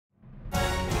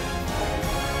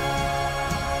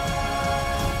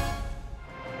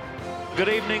Good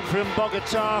evening from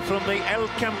Bogota, from the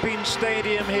Campin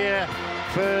Stadium here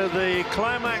for the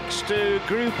climax to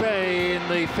Group A in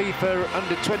the FIFA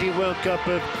Under-20 World Cup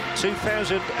of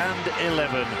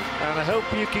 2011. And I hope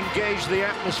you can gauge the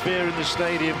atmosphere in the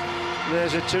stadium.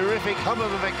 There's a terrific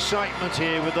hubbub of excitement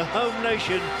here with the home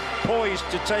nation poised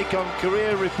to take on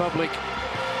Korea Republic.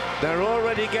 They're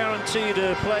already guaranteed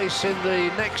a place in the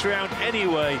next round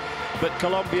anyway, but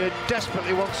Colombia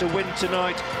desperately wants a win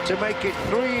tonight to make it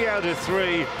 3 out of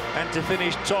 3 and to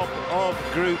finish top of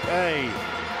Group A.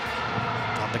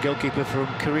 And the goalkeeper from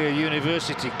Korea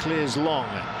University clears long.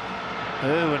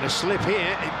 Oh, and a slip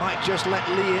here. It might just let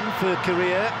Lee in for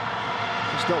Korea.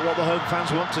 It's not what the home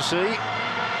fans want to see.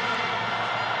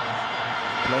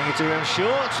 Playing it around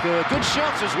short. A good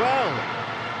shot as well.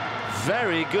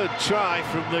 Very good try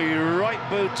from the right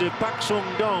boot to Pak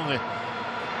Sung-dong.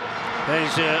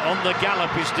 There's on the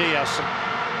gallop is Diaz.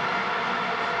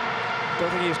 Don't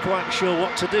think he was quite sure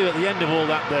what to do at the end of all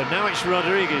that though. Now it's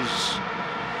Rodriguez.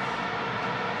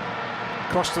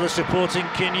 Cross to the supporting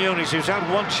Quinones, who's had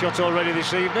one shot already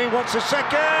this evening. Wants a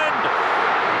second!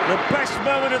 The best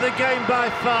moment of the game by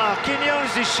far.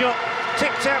 Quinones' shot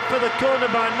ticked out for the corner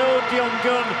by No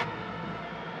Dyong-gun.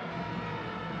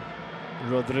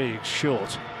 Rodriguez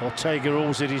short. Ortega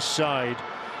always at his side.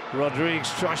 Rodriguez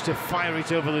tries to fire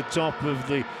it over the top of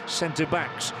the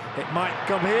centre-backs. It might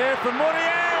come here for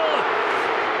Muriel!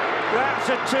 That's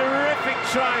a terrific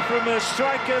try from a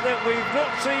striker that we've not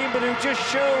seen, but who just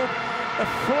showed a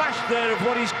flash there of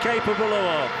what he's capable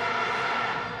of.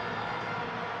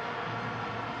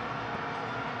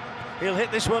 He'll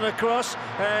hit this one across,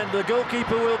 and the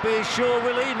goalkeeper will be sure,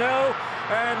 will he? No.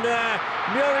 And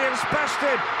Muriel's past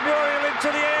him. Muriel into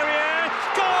the area.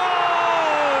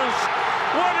 Scores!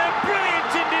 What a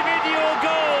brilliant individual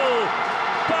goal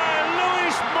by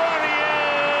Luis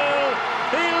Muriel.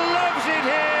 He loves it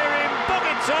here in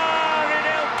Bogota, in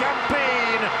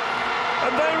Campin.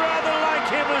 And they rather like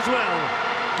him as well.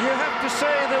 You have to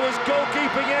say there was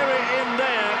goalkeeping error in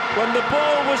there. When the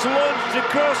ball was launched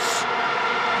across,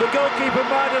 the goalkeeper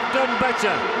might have done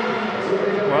better.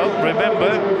 Well,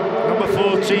 remember, number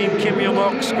 14, Kim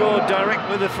Yong-ok, scored direct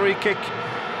with a free kick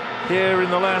here in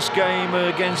the last game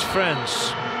against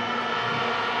France.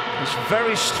 It's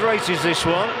very straight is this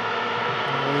one.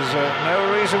 There's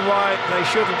no reason why they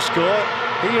shouldn't score.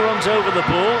 He runs over the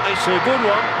ball. It's a good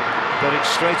one, but it's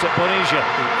straight at Bonisia,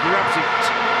 who grabs it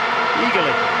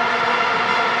eagerly.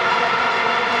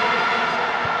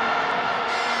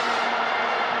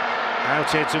 Out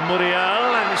here to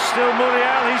Muriel, and it's still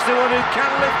Muriel. He's the one who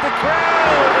can lift the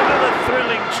crowd. Another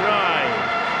thrilling try.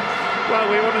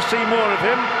 Well, we want to see more of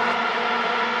him.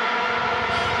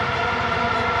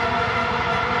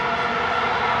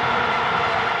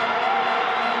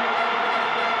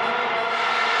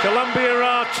 Colombia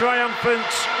are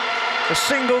triumphant. A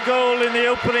single goal in the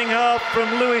opening half from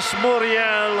Luis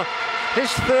Muriel. His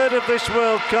third of this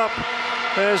World Cup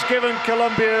has given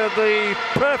Colombia the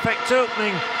perfect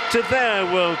opening to their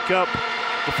World Cup.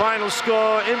 The final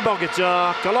score in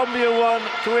Bogota, Colombia 1,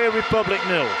 Korea Republic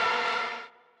 0.